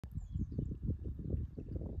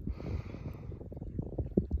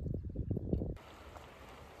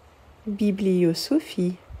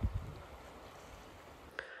Bibliosophie.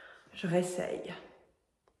 Je réessaye.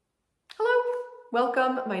 Hello,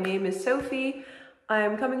 welcome. My name is Sophie.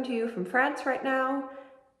 I'm coming to you from France right now,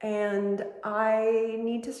 and I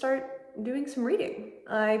need to start doing some reading.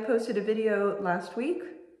 I posted a video last week,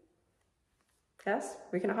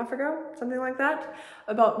 week and a half ago, something like that,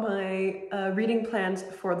 about my reading plans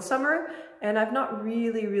for the summer, and I've not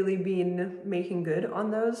really been making good on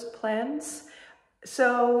those plans.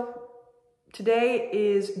 So today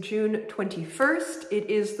is June 21st. It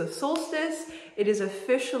is the solstice. It is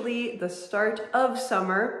officially the start of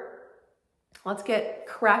summer. Let's get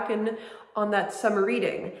cracking on that summer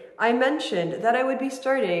reading. I mentioned that I would be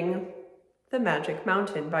starting The Magic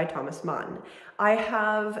Mountain by Thomas Mann. I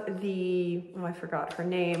have the, oh, I forgot her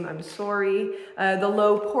name, I'm sorry, the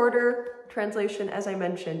Lowe-Porter translation, as I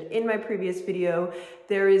mentioned in my previous video.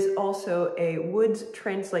 There is also a Woods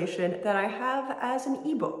translation that I have as an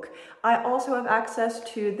ebook. I also have access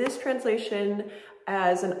to this translation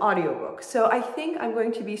as an audiobook. So I think I'm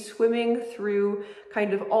going to be swimming through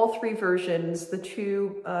kind of all three versions, the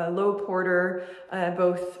two Lowe-Porter,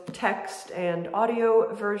 both text and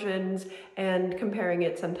audio versions, and comparing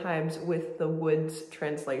it sometimes with the Woods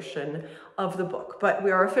translation of the book. But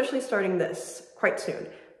we are officially starting this quite soon.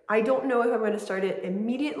 I don't know if I'm going to start it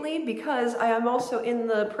immediately because I am also in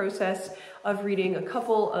the process of reading a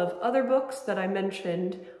couple of other books that I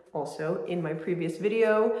mentioned also in my previous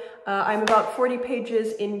video. I'm about 40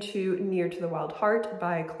 pages into Near to the Wild Heart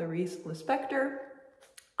by Clarice Lispector.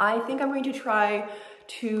 I think I'm going to try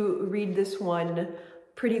to read this one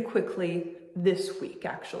pretty quickly this week,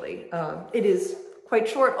 actually. It is quite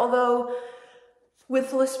short, although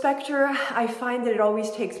with Lispector, I find that it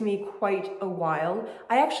always takes me quite a while.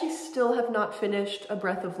 I actually still have not finished A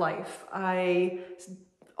Breath of Life. I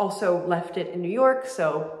also left it in New York,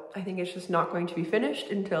 so I think it's just not going to be finished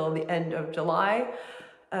until the end of July,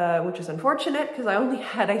 which is unfortunate because I only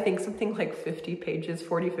had, I think, something like 50 pages,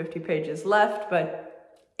 40, 50 pages left,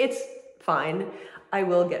 but it's fine. I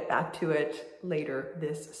will get back to it later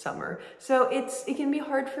this summer. So it can be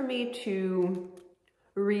hard for me to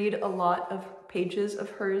read a lot of pages of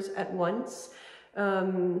hers at once,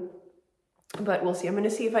 but we'll see. I'm going to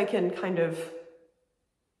see if I can kind of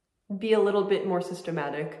be a little bit more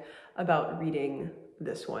systematic about reading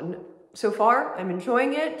this one. So far, I'm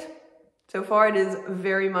enjoying it. So far, it is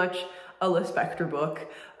very much a Lispector book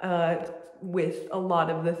with a lot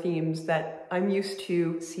of the themes that I'm used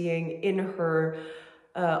to seeing in her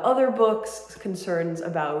other books, concerns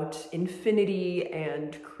about infinity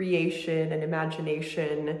and creation and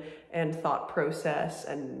imagination and thought process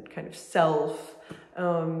and kind of self.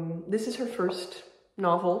 This is her first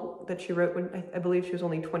novel that she wrote when I believe she was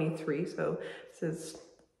only 23, so this is,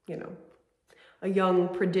 you know, a young,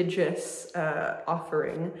 prodigious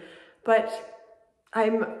offering, but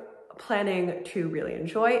I'm planning to really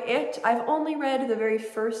enjoy it. I've only read the very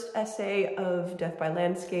first essay of Death by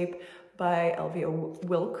Landscape by Elvia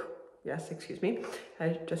Wilk. Yes, excuse me.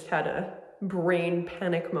 I just had a brain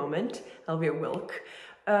panic moment. Elvia Wilk,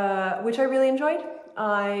 which I really enjoyed.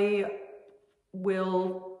 I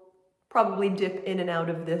will probably dip in and out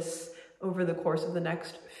of this over the course of the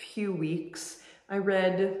next few weeks. I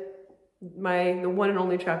read the one and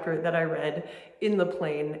only chapter that I read in the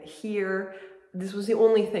plane here. This was the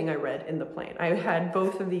only thing I read in the plane. I had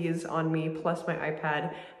both of these on me plus my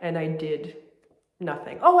iPad, and I did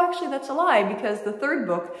nothing. Oh, actually, that's a lie, because the third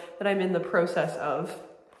book that I'm in the process of,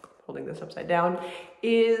 holding this upside down,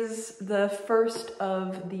 is the first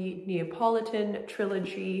of the Neapolitan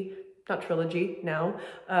trilogy, not trilogy now,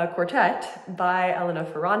 quartet by Elena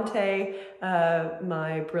Ferrante,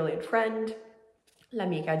 my brilliant friend,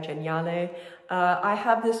 L'amica geniale. I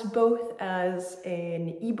have this both as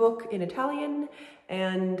an ebook in Italian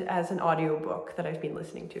and as an audiobook that I've been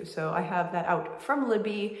listening to. So I have that out from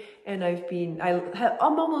Libby, and I'm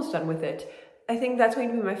almost done with it. I think that's going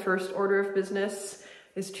to be my first order of business,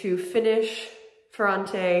 is to finish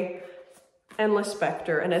Ferrante and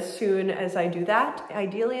Lispector. And as soon as I do that,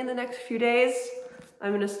 ideally in the next few days,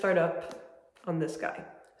 I'm going to start up on this guy.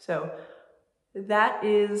 So that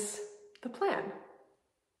is the plan.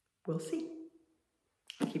 We'll see.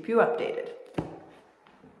 I'll keep you updated.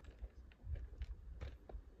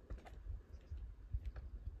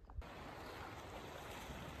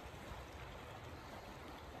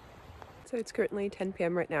 So it's currently 10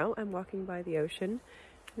 p.m. right now. I'm walking by the ocean,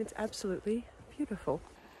 and it's absolutely beautiful.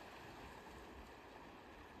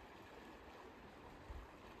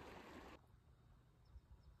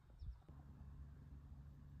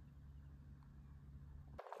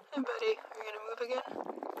 Hey buddy, are you gonna move again?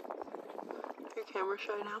 Your camera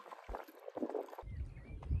shy now?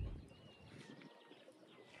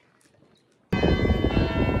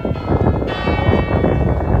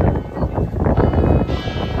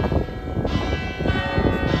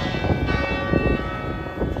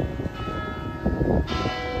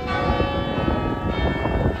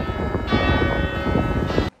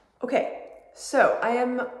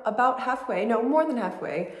 am about halfway, no, more than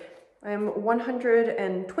halfway. I'm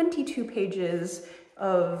 122 pages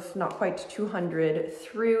of not quite 200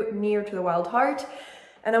 through Near to the Wild Heart,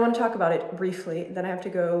 and I want to talk about it briefly. Then I have to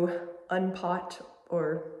go unpot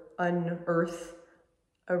or unearth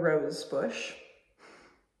a rose bush.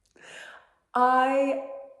 I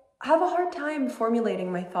have a hard time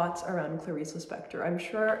formulating my thoughts around Clarice Lispector. I'm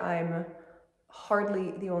sure I'm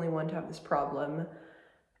hardly the only one to have this problem.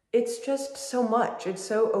 It's just so much. It's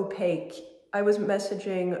so opaque. I was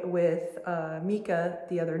messaging with Mika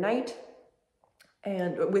the other night,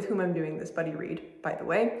 and with whom I'm doing this buddy read, by the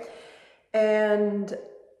way, and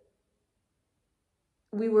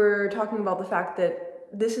we were talking about the fact that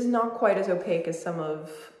this is not quite as opaque as some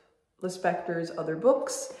of Lispector's other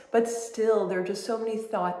books, but still there are just so many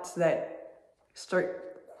thoughts that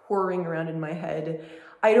start whirring around in my head.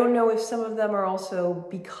 I don't know if some of them are also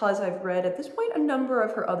because I've read at this point a number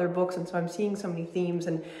of her other books, and so I'm seeing so many themes,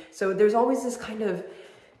 and so there's always this kind of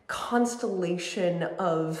constellation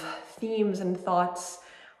of themes and thoughts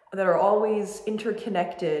that are always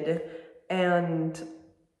interconnected and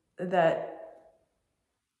that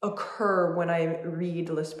occur when I read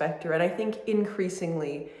Lispector. And I think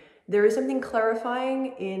increasingly there is something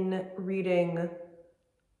clarifying in reading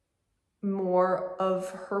more of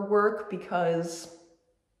her work, because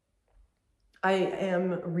I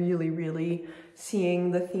am really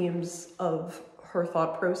seeing the themes of her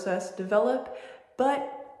thought process develop,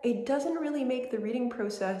 but it doesn't really make the reading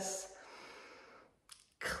process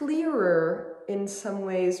clearer in some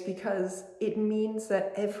ways, because it means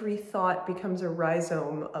that every thought becomes a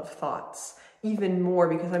rhizome of thoughts, even more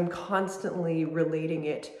because I'm constantly relating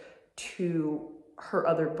it to her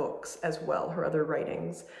other books as well, her other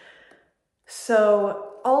writings.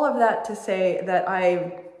 So all of that to say that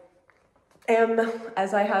I am,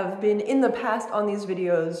 as I have been in the past on these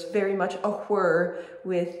videos, very much a whir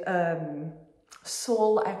with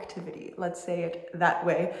soul activity, let's say it that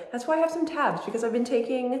way. That's why I have some tabs, because I've been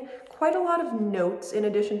taking quite a lot of notes in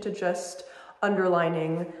addition to just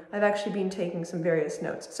underlining. I've actually been taking some various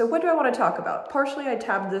notes. So what do I want to talk about? Partially I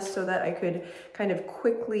tabbed this so that I could kind of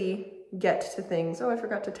quickly get to things. Oh, I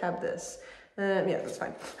forgot to tab this. Yeah, that's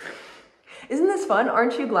fine. Isn't this fun?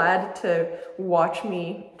 Aren't you glad to watch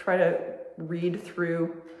me try to read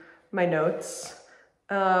through my notes?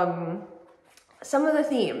 Some of the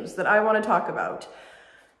themes that I want to talk about.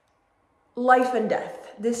 Life and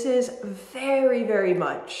death. This is very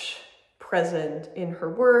much present in her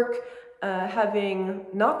work. Having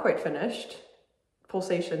not quite finished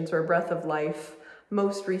Pulsations or A Breath of Life,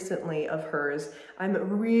 most recently of hers, I'm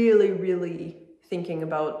really thinking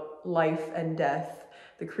about life and death,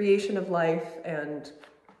 the creation of life, and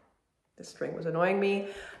this string was annoying me,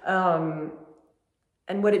 and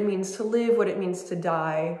what it means to live, what it means to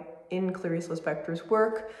die in Clarice Lispector's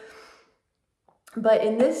work. But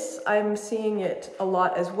in this, I'm seeing it a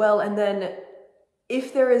lot as well. And then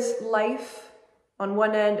if there is life on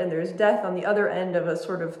one end and there's death on the other end of a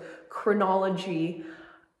sort of chronology,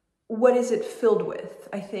 what is it filled with?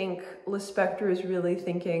 I think Lispector is really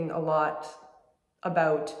thinking a lot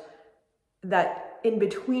about that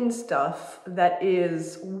in-between stuff that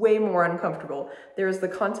is way more uncomfortable. There's the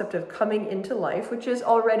concept of coming into life, which is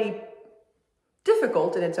already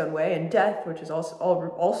difficult in its own way, and death, which is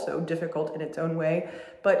also difficult in its own way,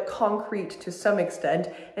 but concrete to some extent.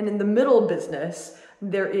 And in the middle business,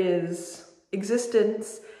 there is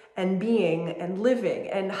existence and being and living.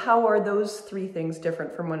 And how are those three things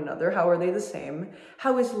different from one another? How are they the same?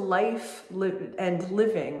 How is life and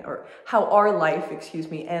living, or how are life, excuse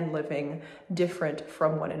me, and living different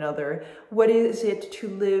from one another? What is it to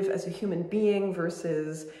live as a human being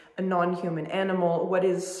versus a non-human animal? What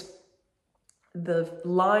is the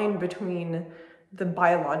line between the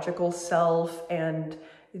biological self and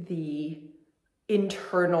the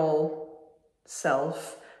internal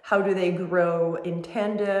self? How do they grow in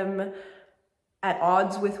tandem, at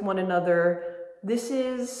odds with one another? This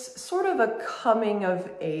is sort of a coming of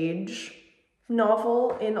age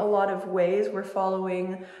novel in a lot of ways. We're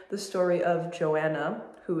following the story of Joanna,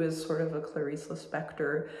 who is sort of a Clarice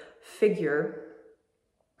Lispector figure.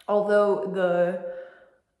 Although the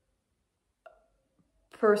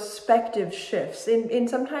perspective shifts in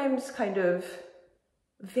sometimes kind of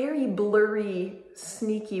very blurry,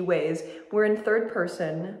 sneaky ways. We're in third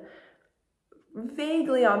person,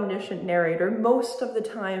 vaguely omniscient narrator, most of the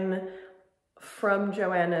time from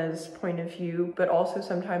Joanna's point of view, but also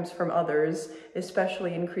sometimes from others,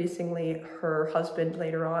 especially increasingly her husband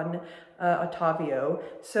later on, Ottavio.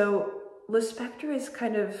 So Lispector is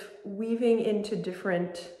kind of weaving into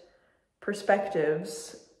different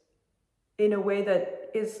perspectives in a way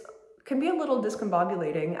that is can be a little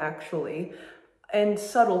discombobulating, actually, and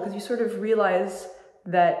subtle, because you sort of realize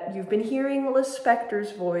that you've been hearing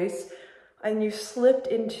Lispector's voice, and you've slipped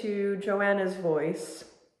into Joanna's voice,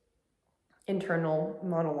 internal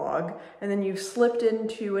monologue, and then you've slipped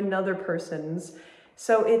into another person's.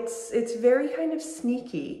 So it's very kind of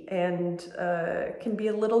sneaky and can be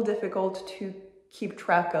a little difficult to keep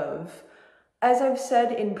track of. As I've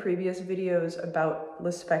said in previous videos about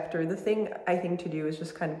Lispector, the thing I think to do is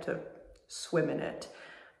just kind of to swim in it.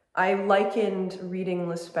 I likened reading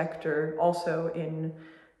Lispector also in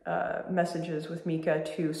Messages with Mika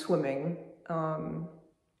to swimming.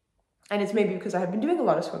 And it's maybe because I have been doing a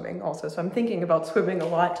lot of swimming also, so I'm thinking about swimming a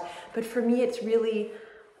lot. But for me, it's really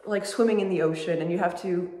like swimming in the ocean, and you have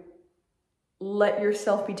to let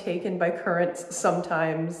yourself be taken by currents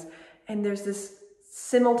sometimes. And there's this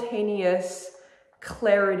simultaneous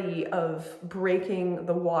clarity of breaking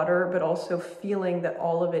the water, but also feeling that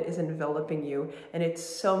all of it is enveloping you. And it's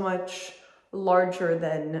so much larger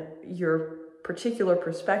than your particular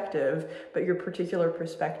perspective, but your particular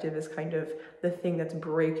perspective is kind of the thing that's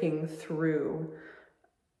breaking through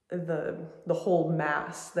the whole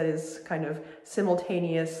mass that is kind of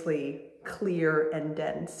simultaneously clear and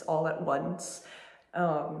dense all at once.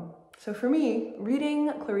 So for me,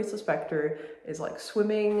 reading Clarice Lispector is like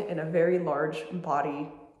swimming in a very large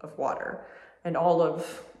body of water, and all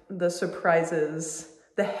of the surprises,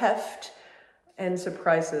 the heft and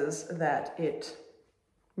surprises that it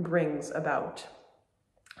brings about.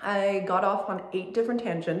 I got off on 8 different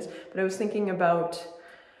tangents, but I was thinking about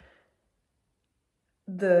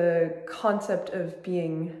the concept of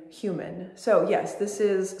being human. So yes, this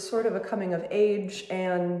is sort of a coming of age,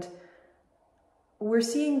 and we're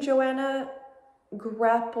seeing Joanna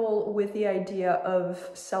grapple with the idea of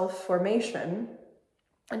self-formation,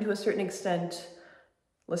 and to a certain extent,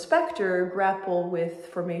 Lispector grapple with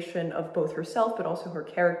formation of both herself, but also her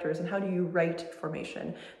characters, and how do you write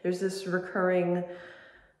formation? There's this recurring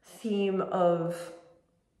theme of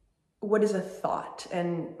what is a thought,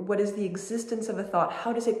 and what is the existence of a thought?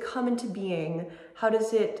 How does it come into being? How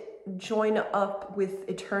does it join up with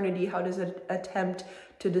eternity? How does it attempt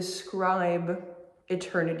to describe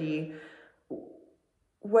eternity?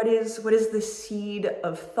 What is the seed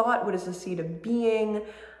of thought? What is the seed of being?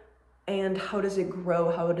 And how does it grow?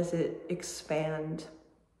 How does it expand?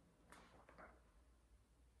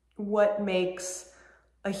 What makes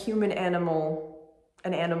a human animal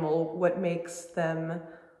an animal? What makes them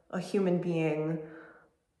a human being?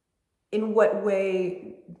 In what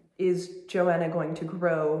way is Joanna going to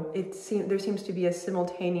grow? There seems to be a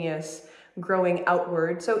simultaneous growing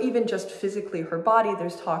outward. So even just physically, her body,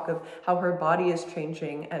 there's talk of how her body is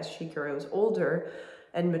changing as she grows older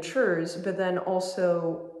and matures, but then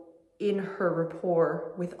also in her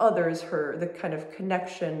rapport with others, the kind of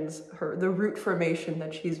connections, the root formation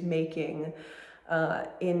that she's making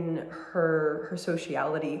in her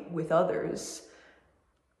sociality with others.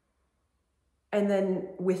 And then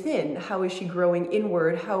within, how is she growing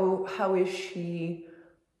inward? How is she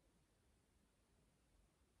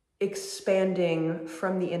expanding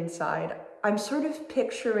from the inside? I'm sort of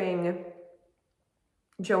picturing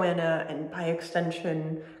Joanna, and by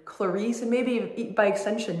extension Clarice, and maybe by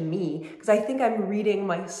extension me, because I think I'm reading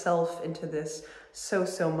myself into this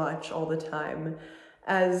so much all the time,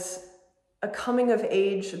 as a coming of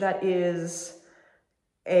age that is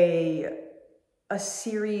a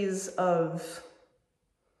series of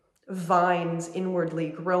vines inwardly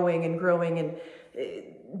growing and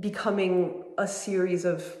becoming a series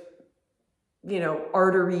of,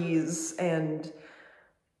 arteries and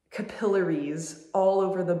capillaries all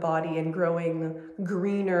over the body and growing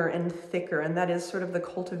greener and thicker. And that is sort of the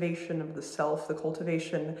cultivation of the self, the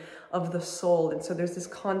cultivation of the soul. And so there's this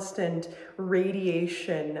constant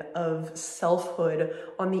radiation of selfhood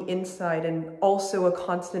on the inside, and also a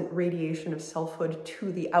constant radiation of selfhood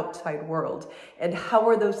to the outside world. And how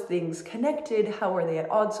are those things connected? How are they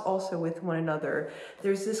at odds also with one another?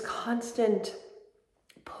 There's this constant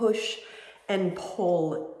push and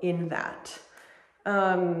pull in that.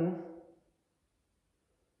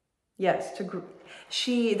 Yes,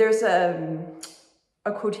 there's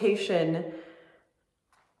a quotation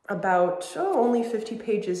about, only 50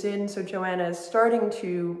 pages in, so Joanna is starting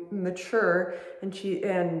to mature, and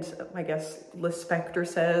I guess Lispector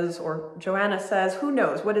says, or Joanna says, who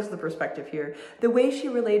knows, what is the perspective here? The way she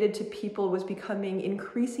related to people was becoming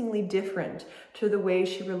increasingly different to the way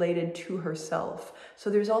she related to herself. So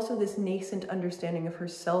there's also this nascent understanding of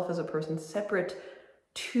herself as a person separate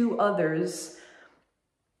to others,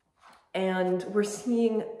 and we're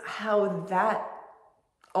seeing how that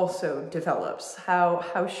also develops,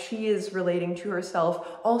 how she is relating to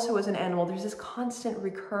herself also as an animal. There's this constant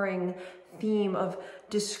recurring theme of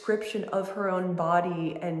description of her own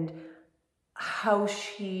body and how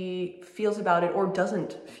she feels about it or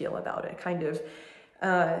doesn't feel about it, kind of.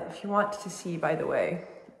 If you want to see, by the way,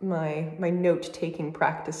 my note-taking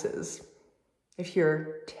practices, if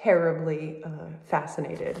you're terribly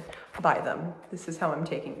fascinated by them, this is how I'm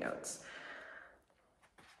taking notes.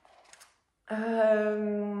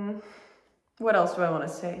 What else do I want to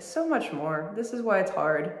say? So much more. This is why it's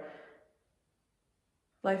hard.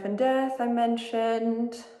 Life and death, I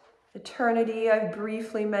mentioned. Eternity, I've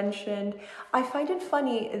briefly mentioned. I find it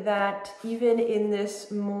funny that even in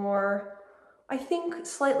this more, I think,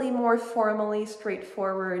 slightly more formally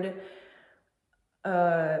straightforward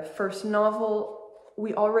first novel,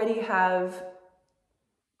 we already have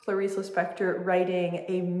Clarice Lispector writing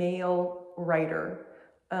a male writer.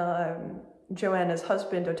 Joanna's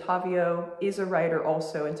husband, Ottavio, is a writer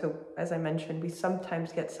also, and so, as I mentioned, we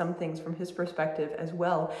sometimes get some things from his perspective as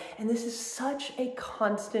well. And this is such a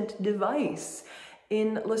constant device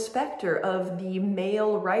in Lispector of the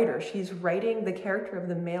male writer. She's writing the character of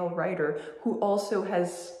the male writer who also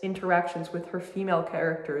has interactions with her female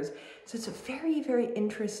characters. So it's a very, very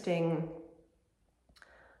interesting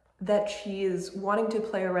that she is wanting to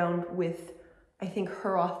play around with, I think,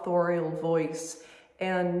 her authorial voice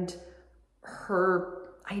and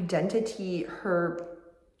her identity,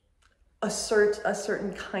 assert a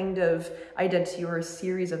certain kind of identity or a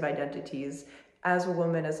series of identities as a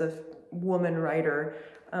woman, as a woman writer.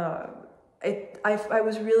 I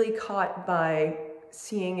was really caught by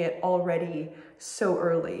seeing it already so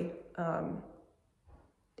early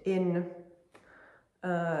in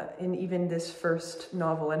even this first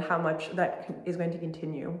novel and how much that is going to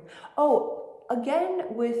continue. Oh, again,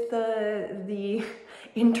 with the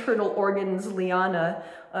internal organs liana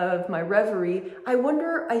of my reverie, I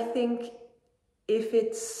wonder, I think, if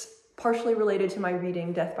it's partially related to my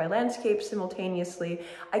reading Death by Landscape simultaneously.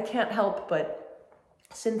 I can't help but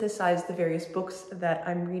synthesize the various books that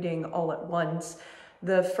I'm reading all at once.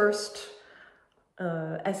 The first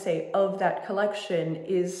essay of that collection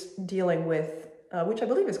is dealing with, which I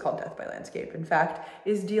believe is called Death by Landscape, in fact,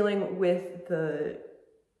 is dealing with the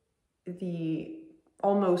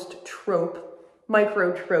almost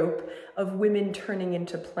micro trope of women turning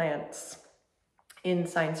into plants in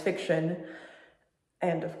science fiction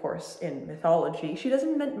and, of course, in mythology.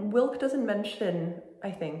 Wilk doesn't mention,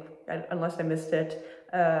 I think, unless I missed it,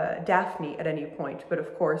 Daphne at any point, but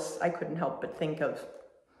of course I couldn't help but think of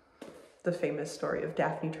the famous story of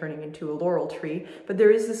Daphne turning into a laurel tree. But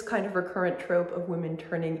there is this kind of recurrent trope of women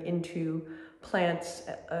turning into plants,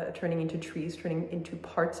 turning into trees, turning into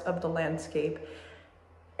parts of the landscape.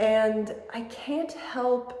 And I can't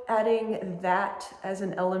help adding that as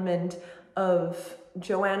an element of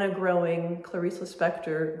Joanna growing, Clarice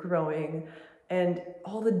Lispector growing, and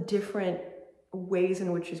all the different ways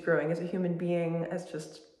in which she's growing as a human being, as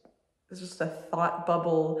just a thought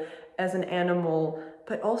bubble, as an animal,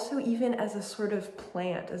 but also even as a sort of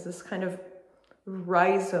plant, as this kind of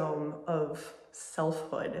rhizome of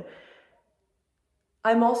selfhood.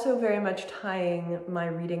 I'm also very much tying my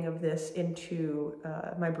reading of this into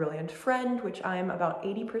My Brilliant Friend, which I'm about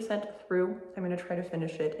 80% through. I'm going to try to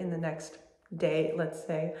finish it in the next day, let's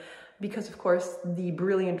say, because of course the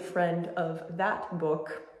brilliant friend of that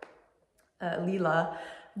book, Lila,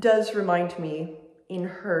 does remind me in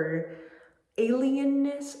her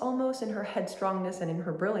alienness almost, in her headstrongness and in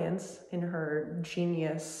her brilliance, in her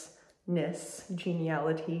geniality,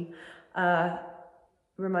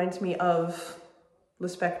 reminds me of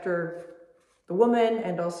Lispector, the woman,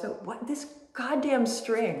 and also this goddamn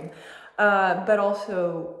string, but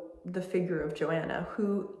also the figure of Joanna,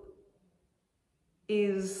 who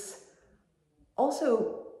is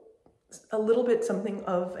also a little bit something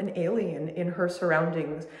of an alien in her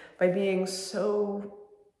surroundings by being so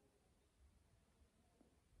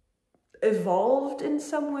evolved in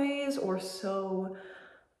some ways, or so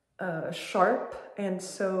sharp and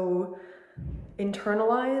so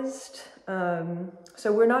internalized.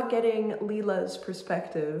 So we're not getting Lila's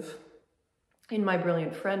perspective in My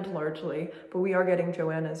Brilliant Friend largely, but we are getting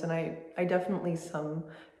Joanna's, and I definitely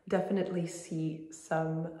see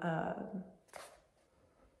some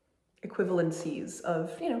equivalencies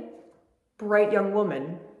of, bright young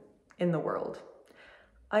woman in the world.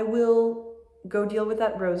 I will go deal with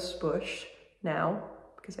that rose bush now,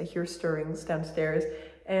 because I hear stirrings downstairs,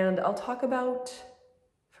 and I'll talk about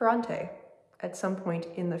Ferrante at some point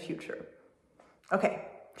in the future. Okay,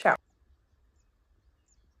 ciao.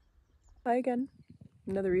 Hi again.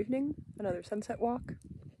 Another evening, another sunset walk.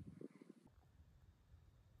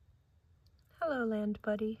 Shadowland,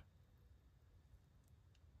 buddy.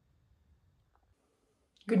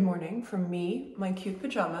 Good morning from me, my cute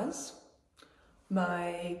pajamas,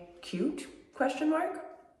 my cute question mark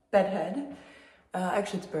bedhead.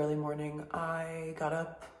 Actually, it's barely morning. I got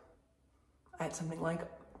up at something like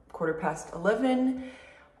 11:15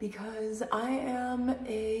 because I am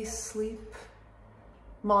a sleep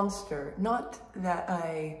monster. Not that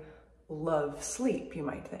I love sleep, you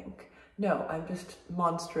might think. No, I'm just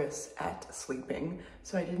monstrous at sleeping.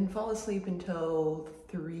 So I didn't fall asleep until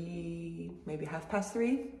 3, maybe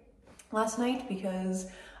 3:30 last night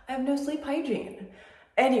because I have no sleep hygiene.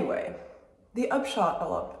 Anyway, the upshot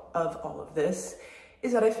of all of this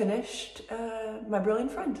is that I finished My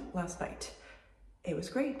Brilliant Friend last night. It was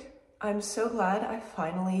great. I'm so glad I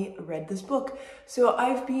finally read this book. So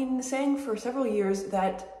I've been saying for several years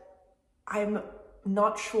that I'm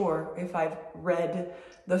not sure if I've read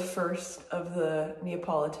the first of the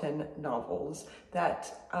Neapolitan novels,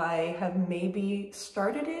 that I have maybe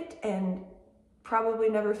started it and probably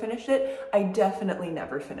never finished it. I definitely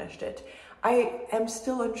never finished it. I am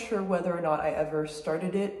still unsure whether or not I ever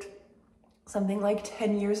started it. Something like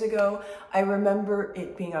 10 years ago, I remember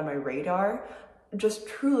it being on my radar, just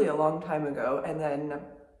truly a long time ago, and then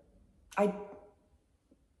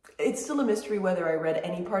it's still a mystery whether I read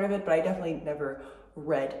any part of it, but I definitely never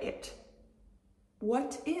read it.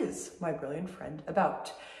 What is My Brilliant Friend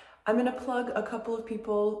about? I'm gonna plug a couple of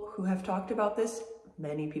people who have talked about this.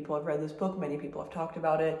 Many people have read this book, many people have talked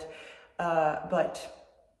about it, but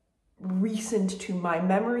recent to my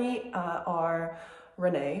memory are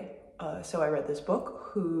Renee, so I read this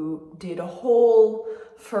book, who did a whole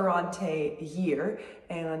Ferrante year,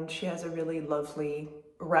 and she has a really lovely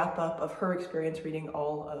wrap up of her experience reading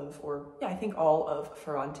all of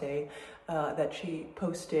Ferrante that she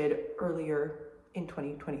posted earlier in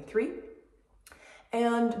 2023.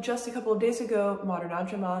 And just a couple of days ago, Modern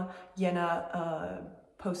Ajama Yena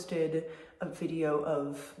posted a video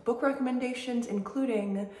of book recommendations,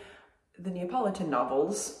 including the Neapolitan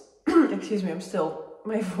novels. Excuse me,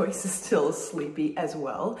 my voice is still sleepy as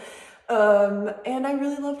well. And I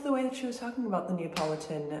really loved the way that she was talking about the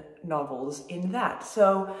Neapolitan novels in that.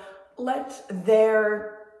 So let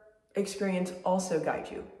their experience also guide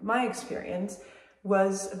you. My experience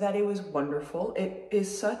was that it was wonderful. It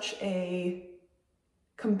is such a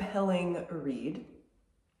compelling read.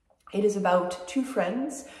 It is about two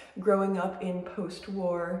friends growing up in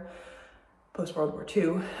post-World War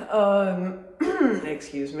II,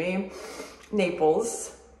 excuse me,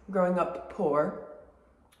 Naples, growing up poor.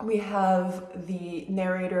 We have the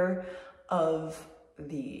narrator of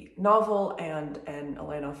the novel and an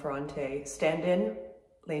Elena Ferrante stand-in,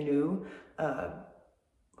 Lenu,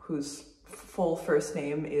 whose full first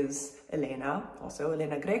name is Elena, also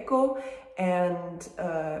Elena Greco, and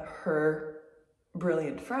her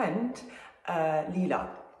brilliant friend, Lila,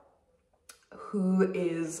 who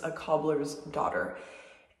is a cobbler's daughter.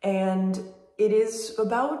 And it is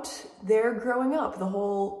about their growing up. The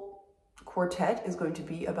whole quartet is going to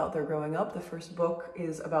be about their growing up. The first book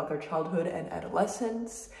is about their childhood and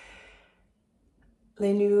adolescence.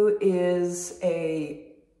 Lenu is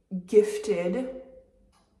a gifted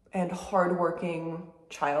and hardworking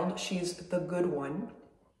child. She's the good one.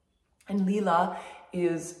 And Lila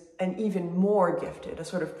is an even more gifted, a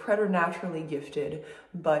sort of preternaturally gifted,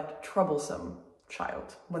 but troublesome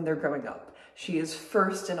child when they're growing up. She is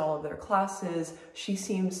first in all of their classes. She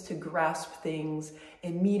seems to grasp things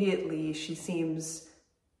immediately. She seems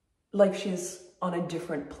like she's on a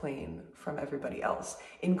different plane from everybody else,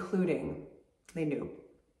 including Lenu.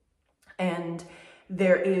 And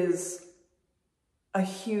there is a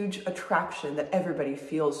huge attraction that everybody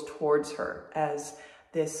feels towards her as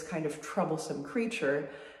this kind of troublesome creature,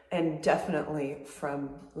 and definitely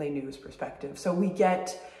from Lenu's perspective. So we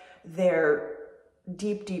get their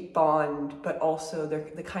deep, deep bond, but also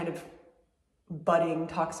the kind of budding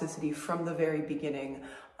toxicity from the very beginning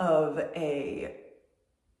of a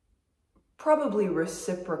probably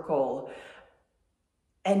reciprocal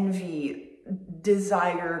envy,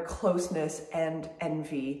 desire, closeness, and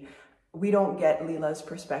envy. We don't get Lila's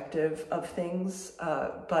perspective of things,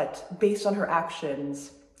 but based on her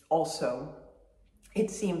actions also,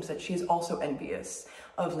 it seems that she's also envious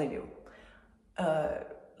of Lenu.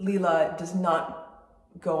 Lila does not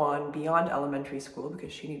go on beyond elementary school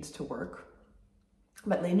because she needs to work,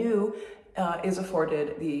 but Lenu is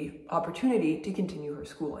afforded the opportunity to continue her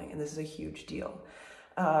schooling, and this is a huge deal.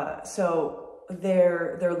 So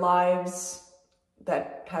their lives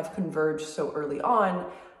that have converged so early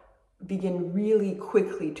on begin really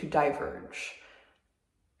quickly to diverge.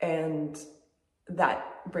 And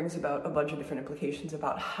that brings about a bunch of different implications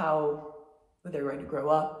about how they're going to grow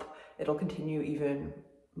up. It'll continue even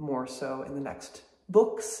more so in the next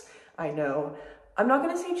books. I know I'm not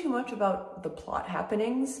going to say too much about the plot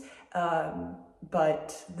happenings,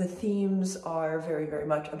 but the themes are very, very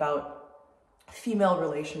much about female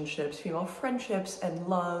relationships, female friendships, and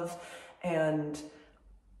love. And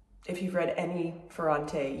if you've read any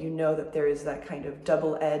Ferrante, you know that there is that kind of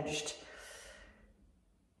double-edged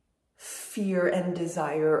fear and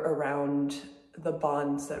desire around the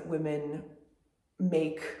bonds that women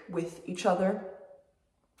make with each other,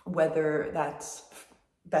 whether that's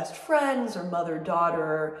best friends or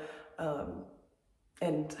mother-daughter,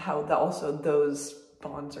 and how also those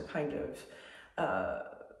bonds are kind of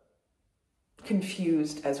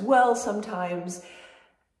confused as well sometimes.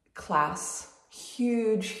 Class,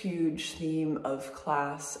 huge theme of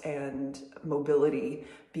class and mobility,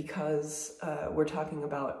 because we're talking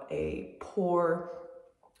about a poor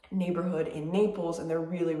neighborhood in Naples, and they're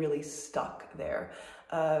really stuck there.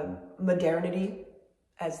 Modernity,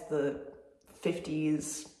 as the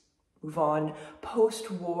 50s move on,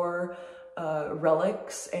 post-war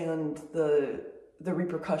relics and the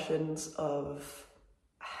repercussions of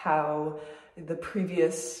how the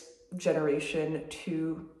previous generation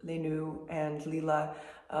to Lenu and Lila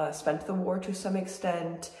spent the war to some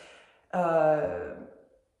extent,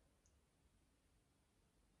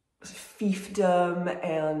 fiefdom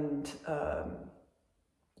and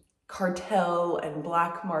cartel and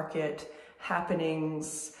black market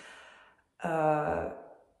happenings,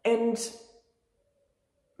 and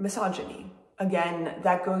misogyny. Again,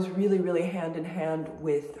 that goes really hand in hand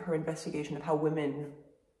with her investigation of how women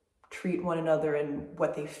treat one another and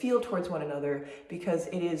what they feel towards one another, because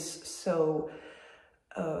it is so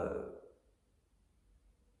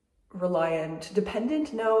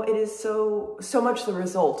dependent. No, it is so much the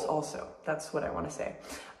result also. That's what I want to say.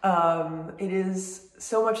 It is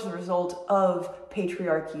so much the result of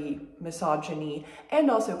patriarchy, misogyny, and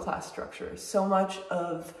also class structure. So much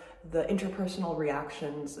of the interpersonal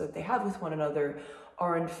reactions that they have with one another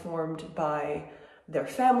are informed by their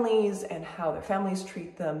families and how their families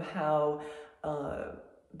treat them, how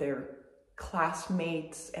their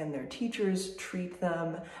classmates and their teachers treat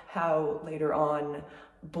them, how later on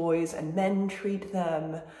boys and men treat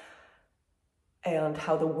them, and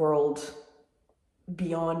how the world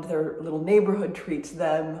beyond their little neighborhood treats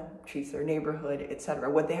them, treats their neighborhood, etc.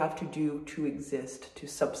 What they have to do to exist, to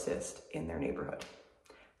subsist in their neighborhood.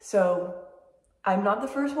 So I'm not the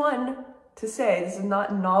first one to say this is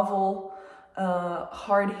not novel,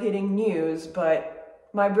 hard-hitting news, but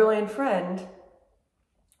my brilliant friend,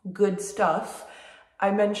 good stuff.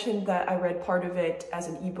 I mentioned that I read part of it as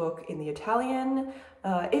an ebook in the Italian.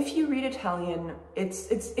 If you read Italian,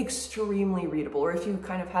 it's extremely readable, or if you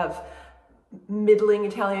kind of have middling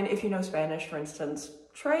Italian, if you know Spanish, for instance,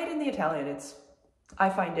 try it in the Italian. I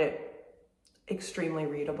find it extremely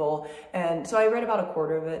readable. And so I read about a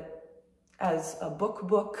quarter of it as a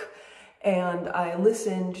book, and I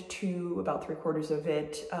listened to about 3/4 of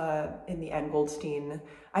it in the Anne Goldstein.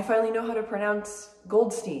 I finally know how to pronounce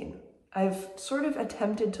Goldstein. I've sort of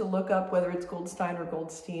attempted to look up whether it's Goldstein or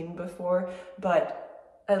Goldstein before, but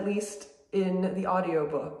at least in the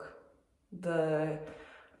audiobook, the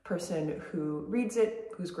person who reads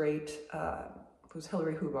it, who's great, who's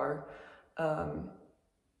Hilary Huber,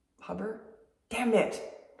 Huber? Damn it!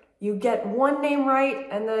 You get one name right,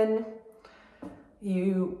 and then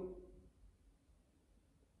you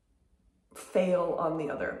fail on the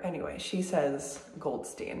other. Anyway, she says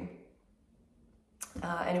Goldstein.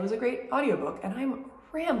 And it was a great audiobook, and I'm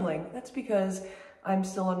rambling. That's because I'm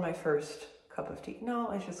still on my first cup of tea.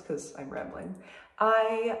 No, it's just because I'm rambling.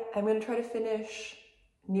 I'm going to try to finish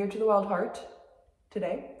Near to the Wild Heart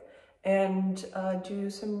today, and do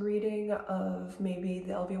some reading of maybe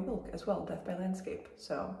the Elvia Wilk as well, Death by Landscape.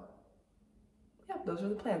 So yeah, those are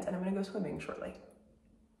the plans, and I'm going to go swimming shortly.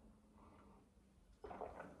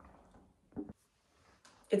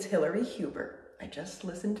 It's Hilary Huber. I just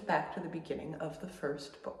listened back to the beginning of the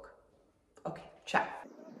first book. Okay, ciao.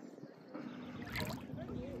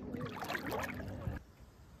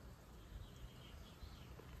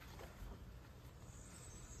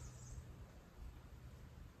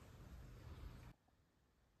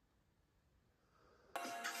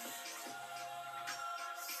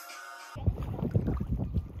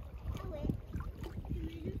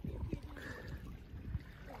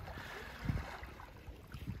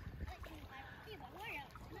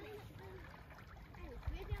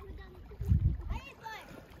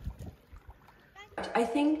 I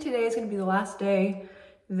think today is going to be the last day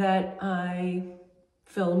that I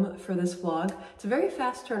film for this vlog. It's a very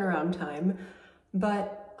fast turnaround time,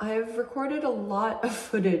 but I've recorded a lot of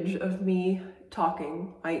footage of me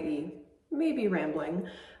talking, i.e. maybe rambling,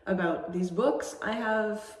 about these books. I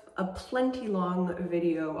have a plenty long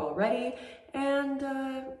video already, and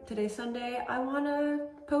today's Sunday. I want to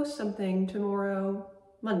post something tomorrow,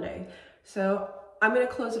 Monday. So I'm going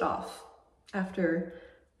to close it off after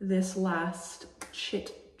this last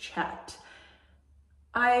chit chat.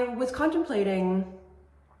 I was contemplating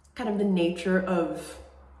kind of the nature of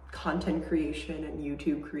content creation and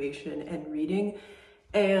YouTube creation and reading,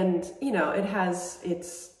 and you know, it has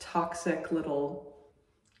its toxic little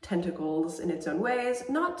tentacles in its own ways.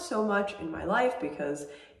 Not so much in my life because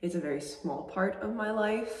it's a very small part of my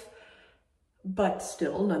life, but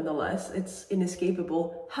still, nonetheless, it's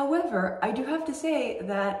inescapable. However, I do have to say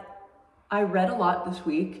that I read a lot this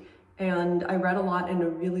week, and I read a lot in a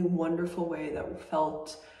really wonderful way that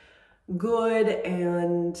felt good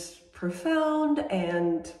and profound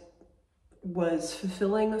and was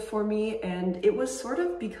fulfilling for me. And it was sort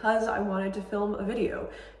of because I wanted to film a video.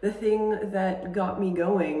 The thing that got me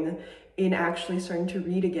going in actually starting to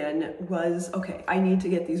read again was, okay, I need to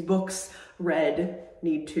get these books read,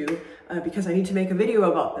 because I need to make a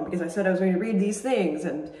video about them, because I said I was going to read these things.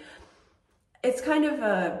 And it's kind of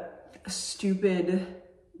a stupid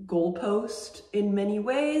goalpost in many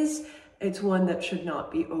ways. It's one that should not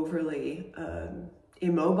be overly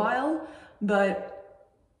immobile, but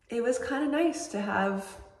it was kind of nice to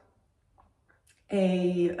have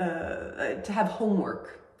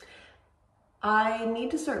homework. I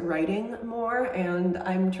need to start writing more, and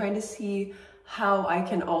I'm trying to see how I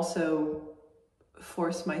can also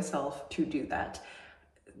force myself to do that.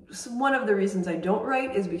 So one of the reasons I don't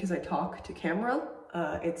write is because I talk to camera.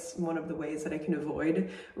 It's one of the ways that I can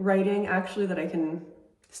avoid writing, actually, that I can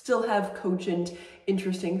still have cogent,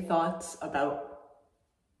 interesting thoughts about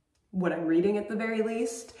what I'm reading at the very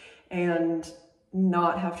least, and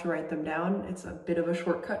not have to write them down. It's a bit of a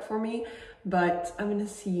shortcut for me, but I'm gonna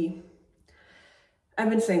see. I've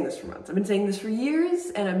been saying this for months. I've been saying this for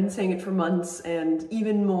years, and I've been saying it for months, and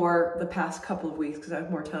even more the past couple of weeks because I have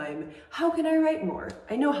more time. How can I write more?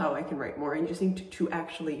 I know how I can write more. I just need to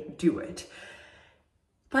actually do it.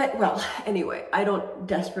 But, well, anyway, I don't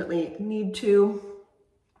desperately need to.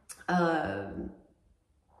 I'm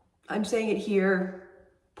saying it here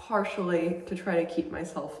partially to try to keep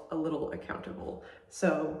myself a little accountable.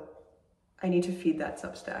 So I need to feed that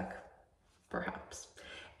Substack, perhaps.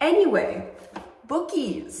 Anyway,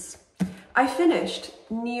 bookies. I finished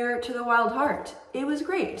Near to the Wild Heart. It was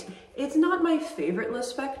great. It's not my favorite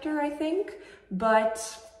Lispector, I think, but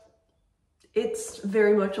it's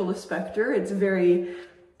very much a Lispector. It's very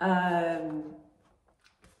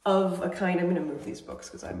of a kind. I'm gonna move these books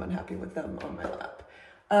because I'm unhappy with them on my lap.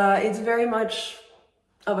 It's very much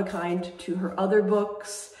of a kind to her other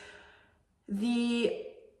books. The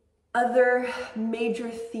other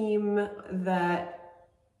major theme that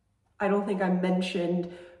I don't think I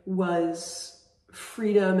mentioned was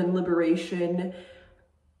freedom and liberation.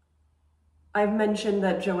 I've mentioned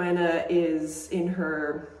that Joanna is, in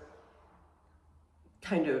her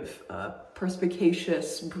kind of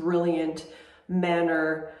perspicacious, brilliant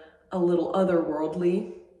manner, a little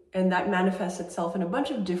otherworldly, and that manifests itself in a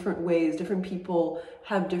bunch of different ways. Different people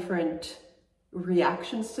have different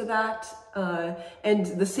reactions to that, and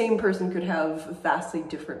the same person could have vastly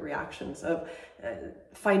different reactions of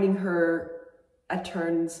finding her at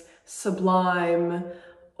turns sublime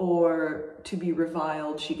or to be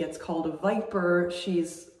reviled. She gets called a viper.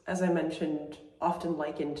 She's, as I mentioned, often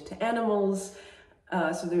likened to animals.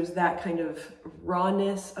 So there's that kind of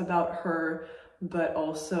rawness about her, but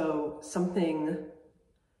also something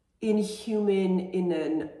inhuman in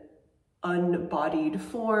an unbodied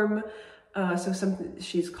form.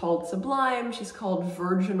 She's called sublime, she's called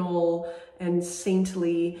virginal and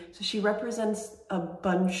saintly. So she represents a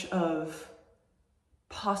bunch of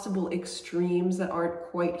possible extremes that aren't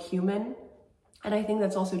quite human. And I think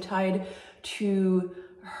that's also tied to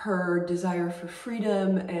her desire for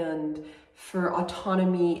freedom and for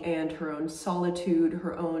autonomy and her own solitude,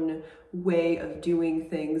 her own way of doing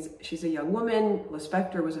things. She's a young woman.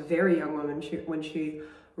 Lispector was a very young woman when she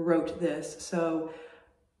wrote this. So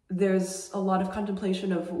there's a lot of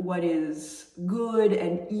contemplation of what is good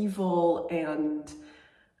and evil and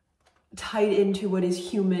tied into what is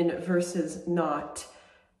human versus not.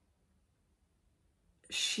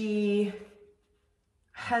 She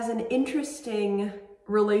has an interesting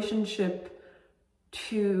relationship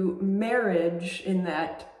to marriage in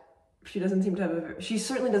that she doesn't seem to have she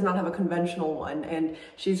certainly does not have a conventional one, and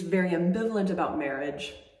she's very ambivalent about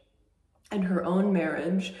marriage and her own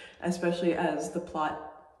marriage, especially as the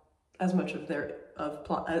plot as much of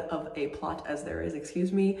a plot as there is,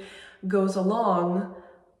 excuse me, goes along,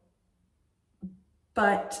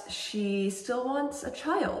 but she still wants a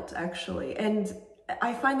child, actually. And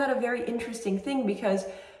I find that a very interesting thing, because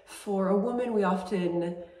for a woman, we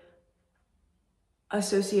often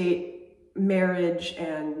associate marriage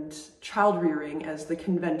and child rearing as the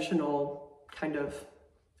conventional kind of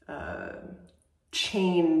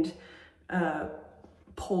chained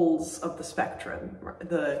poles of the spectrum.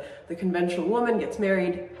 The conventional woman gets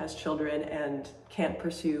married, has children, and can't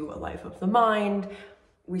pursue a life of the mind.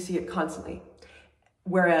 We see it constantly.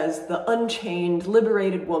 Whereas the unchained,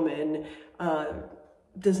 liberated woman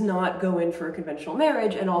does not go in for a conventional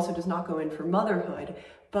marriage, and also does not go in for motherhood.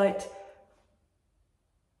 But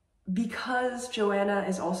because Joanna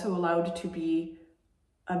is also allowed to be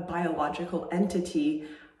a biological entity,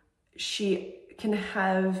 she can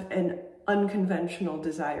have an unconventional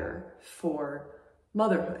desire for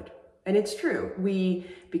motherhood. And it's true, we,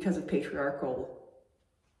 because of patriarchal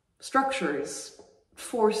structures,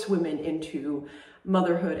 force women into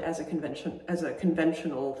motherhood as a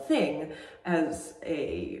conventional thing, as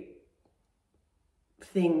a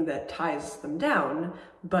thing that ties them down.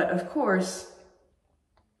 But of course,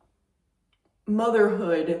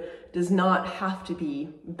 motherhood does not have to be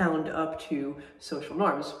bound up to social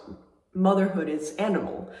norms. Motherhood is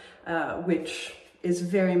animal, which is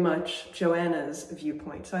very much Joanna's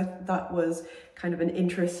viewpoint. So I thought was kind of an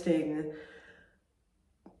interesting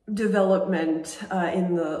development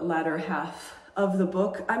in the latter half of the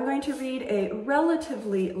book. I'm going to read a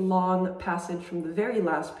relatively long passage from the very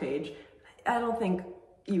last page. I don't think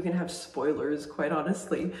you can have spoilers, quite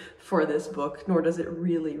honestly, for this book, nor does it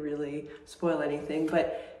really spoil anything,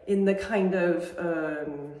 but in the kind of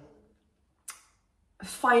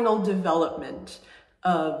final development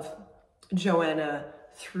of Joanna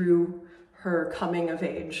through her coming of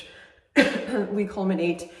age, we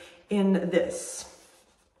culminate in this.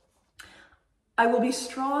 I will be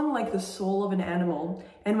strong like the soul of an animal,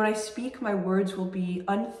 and when I speak, my words will be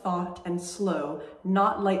unthought and slow,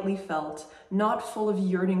 not lightly felt, not full of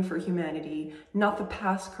yearning for humanity, not the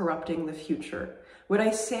past corrupting the future. What I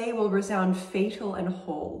say will resound fatal and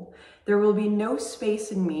whole. There will be no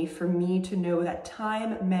space in me for me to know that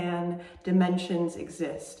time, man, dimensions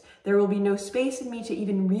exist. There will be no space in me to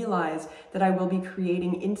even realize that I will be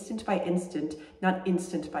creating instant by instant, not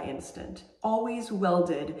instant by instant. Always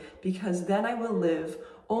welded, because then I will live.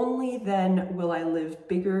 Only then will I live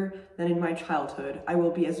bigger than in my childhood. I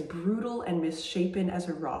will be as brutal and misshapen as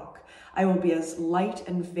a rock. I will be as light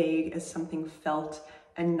and vague as something felt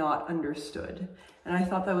and not understood. And I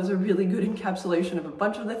thought that was a really good encapsulation of a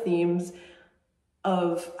bunch of the themes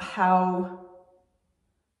of how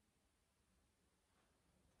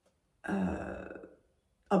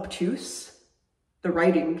obtuse the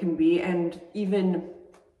writing can be, and even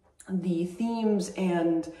the themes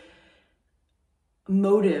and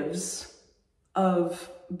motives of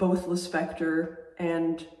both Lispector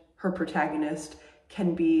and her protagonist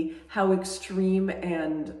can be, how extreme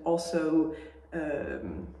and also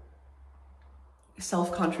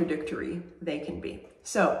self-contradictory they can be.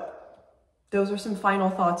 So those are some final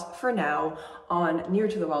thoughts for now on Near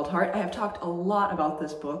to the Wild Heart. I have talked a lot about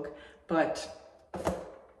this book, but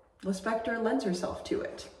Lispector lends herself to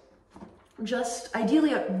it. Just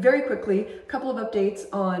ideally, very quickly, a couple of updates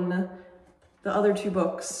on the other two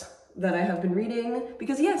books that I have been reading,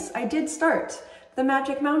 because yes, I did start The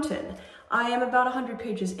Magic Mountain. I am about 100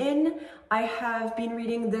 pages in. I have been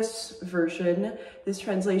reading this version, this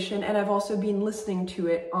translation, and I've also been listening to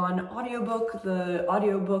it on audiobook. The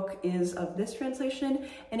audiobook is of this translation,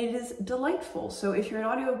 and it is delightful. So if you're an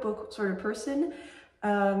audiobook sort of person,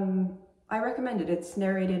 I recommend it. It's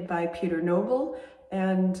narrated by Peter Noble,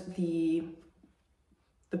 and the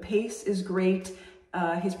pace is great.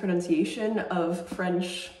 His pronunciation of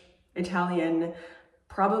French, Italian,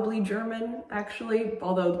 probably German, actually,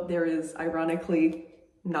 although there is ironically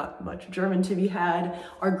not much German to be had,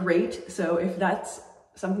 are great. So if that's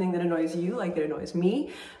something that annoys you, like it annoys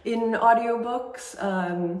me in audiobooks,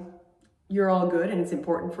 you're all good, and it's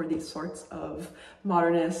important for these sorts of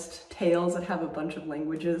modernist tales that have a bunch of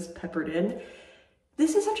languages peppered in.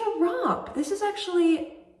 This is such a romp. This is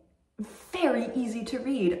actually very easy to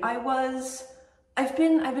read. I've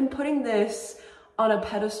been putting this on a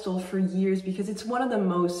pedestal for years because it's one of the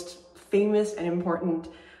most famous and important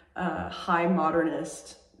high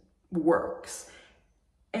modernist works.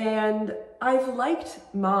 And I've liked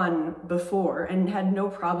Mann before and had no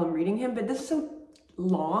problem reading him, but this is so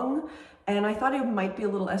long, and I thought it might be a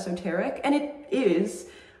little esoteric, and it is,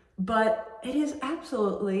 but it is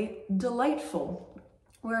absolutely delightful.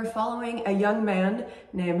 We're following a young man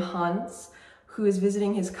named Hans who is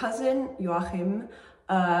visiting his cousin Joachim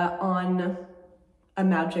on a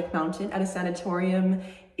magic mountain at a sanatorium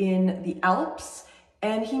in the Alps,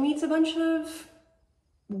 and he meets a bunch of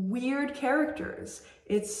weird characters.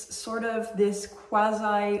 It's sort of this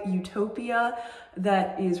quasi-utopia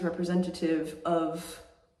that is representative of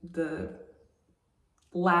the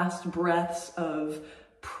last breaths of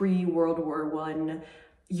pre-World War I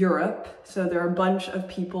Europe. So there are a bunch of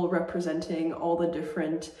people representing all the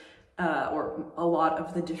different, or a lot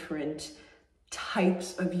of the different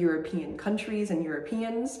types of European countries and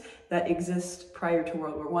Europeans that exist prior to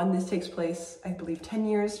World War I. This takes place, I believe, 10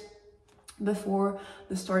 years before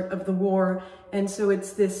the start of the war. And so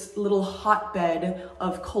it's this little hotbed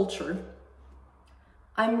of culture.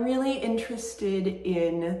 I'm really interested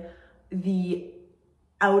in the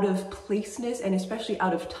out of placeness and especially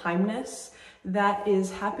out of timeness that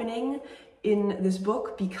is happening in this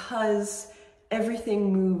book, because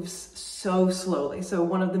everything moves so slowly. So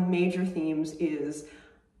one of the major themes is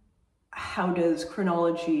how does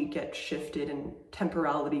chronology get shifted and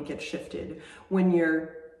temporality get shifted when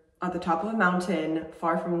you're at the top of a mountain,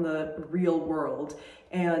 far from the real world,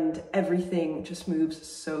 and everything just moves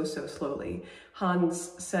so slowly.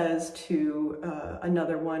 Hans says to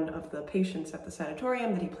another one of the patients at the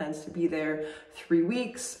sanatorium that he plans to be there 3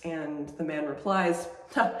 weeks, and the man replies,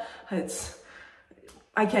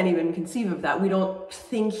 I can't even conceive of that. We don't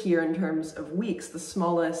think here in terms of weeks. The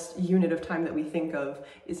smallest unit of time that we think of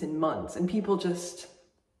is in months, and people just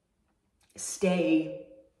stay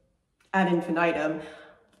ad infinitum.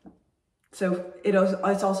 So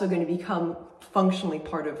it's also going to become functionally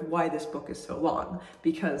part of why this book is so long,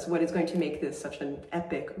 because what is going to make this such an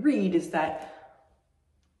epic read is that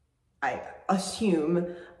I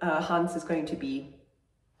assume Hans is going to be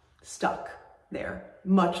stuck there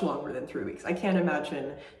much longer than 3 weeks. I can't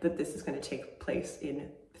imagine that this is going to take place in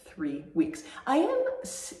 3 weeks. I am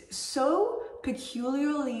so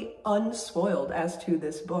peculiarly unspoiled as to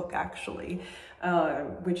this book, actually,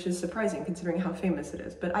 which is surprising considering how famous it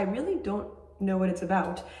is, but I really don't know what it's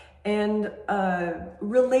about. And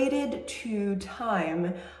related to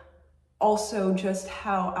time, also just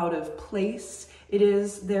how out of place it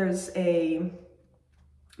is. There's a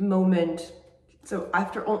moment, so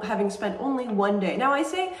after having spent only 1 day, now I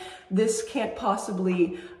say this can't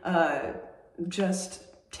possibly just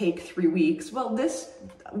take 3 weeks. Well, this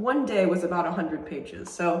 1 day was about 100 pages,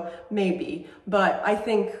 so maybe, but I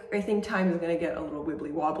think time is going to get a little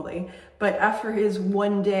wibbly wobbly. But after his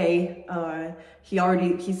 1 day,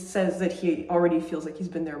 he says that he already feels like he's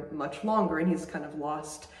been there much longer, and he's kind of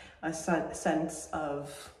lost a sense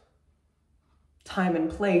of time and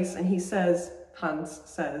place. And Hans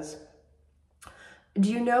says, "Do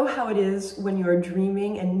you know how it is when you are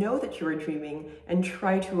dreaming and know that you are dreaming and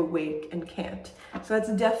try to awake and can't?" So that's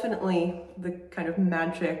definitely the kind of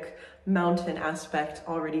magic mountain aspect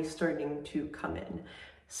already starting to come in.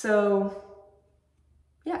 So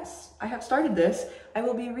yes, I have started this. I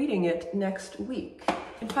will be reading it next week.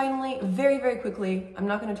 And finally, very quickly, I'm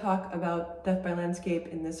not going to talk about Death by Landscape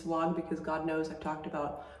in this vlog because God knows I've talked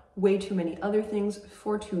about way too many other things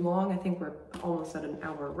for too long. I think we're almost at an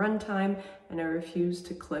hour runtime, and I refuse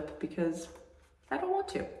to clip because I don't want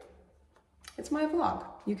to. It's my vlog.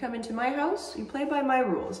 You come into my house, you play by my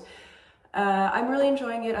rules. I'm really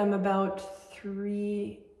enjoying it. I'm about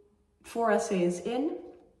 4 essays in,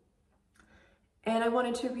 and I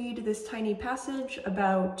wanted to read this tiny passage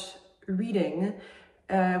about reading,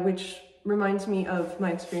 which reminds me of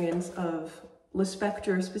my experience of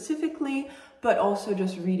Lispector specifically, but also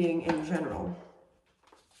just reading in general.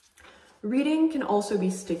 Reading can also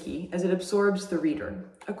be sticky as it absorbs the reader.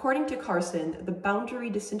 According to Carson, the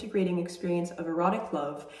boundary disintegrating experience of erotic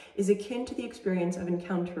love is akin to the experience of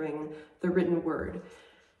encountering the written word.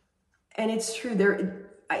 And it's true,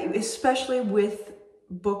 especially with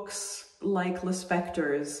books like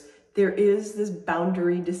Lispector's, there is this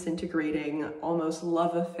boundary disintegrating, almost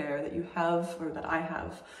love affair that you have, or that I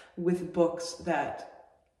have, with books that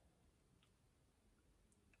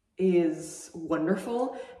is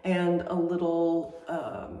wonderful and a little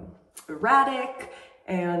erratic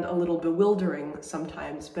and a little bewildering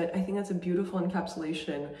sometimes, but I think that's a beautiful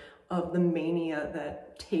encapsulation of the mania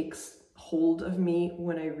that takes hold of me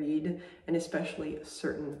when I read, and especially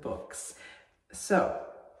certain books. So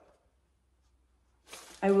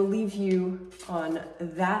I will leave you on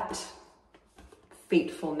that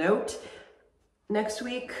fateful note. Next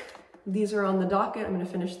week, these are on the docket. I'm going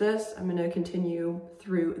to finish this. I'm going to continue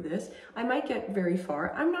through this. I might get very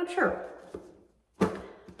far. I'm not sure.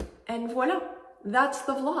 And voila, that's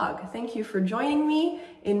the vlog. Thank you for joining me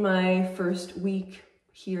in my first week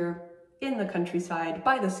here in the countryside,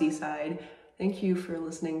 by the seaside. Thank you for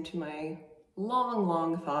listening to my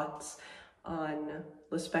long thoughts on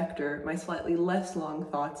Lispector, my slightly less long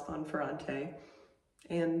thoughts on Ferrante,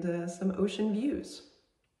 and some ocean views.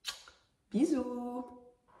 Bisous!